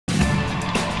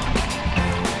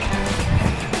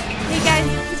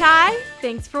Ty.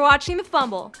 Thanks for watching The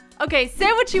Fumble. Okay,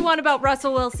 say what you want about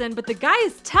Russell Wilson, but the guy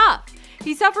is tough.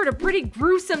 He suffered a pretty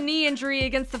gruesome knee injury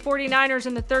against the 49ers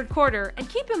in the third quarter, and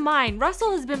keep in mind,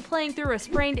 Russell has been playing through a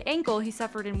sprained ankle he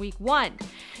suffered in week 1.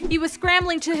 He was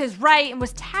scrambling to his right and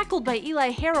was tackled by Eli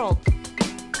Harold.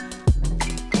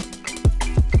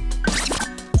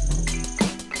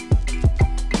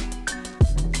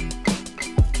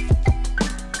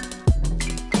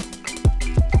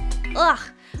 Ugh,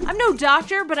 I'm no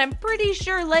doctor, but I'm pretty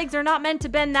sure legs are not meant to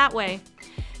bend that way.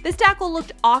 This tackle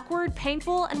looked awkward,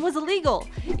 painful, and was illegal.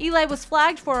 Eli was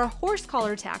flagged for a horse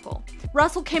collar tackle.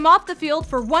 Russell came off the field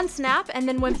for 1 snap and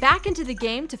then went back into the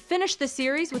game to finish the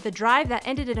series with a drive that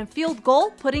ended in a field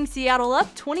goal, putting Seattle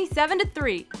up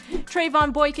 27-3.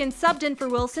 Trayvon Boykin subbed in for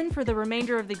Wilson for the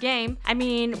remainder of the game. I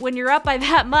mean, when you're up by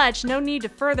that much, no need to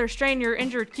further strain your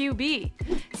injured QB.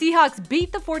 Seahawks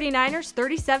beat the 49ers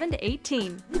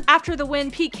 37-18. After the win,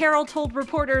 Pete Carroll told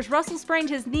reporters Russell sprained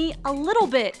his knee a little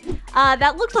bit.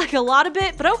 That looked like a lot of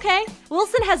it, but okay.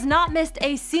 Wilson has not missed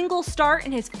a single start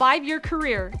in his 5-year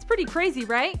career. It's pretty crazy,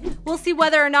 right? We'll see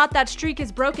whether or not that streak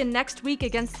is broken next week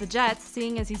against the Jets,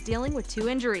 seeing as he's dealing with 2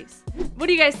 injuries. What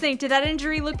do you guys think? Did that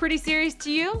injury look pretty serious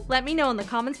to you? Let me know in the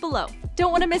comments below.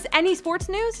 Don't want to miss any sports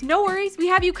news? No worries, we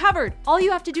have you covered. All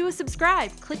you have to do is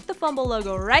subscribe. Click the Fumble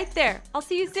logo right there. I'll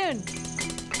see you soon.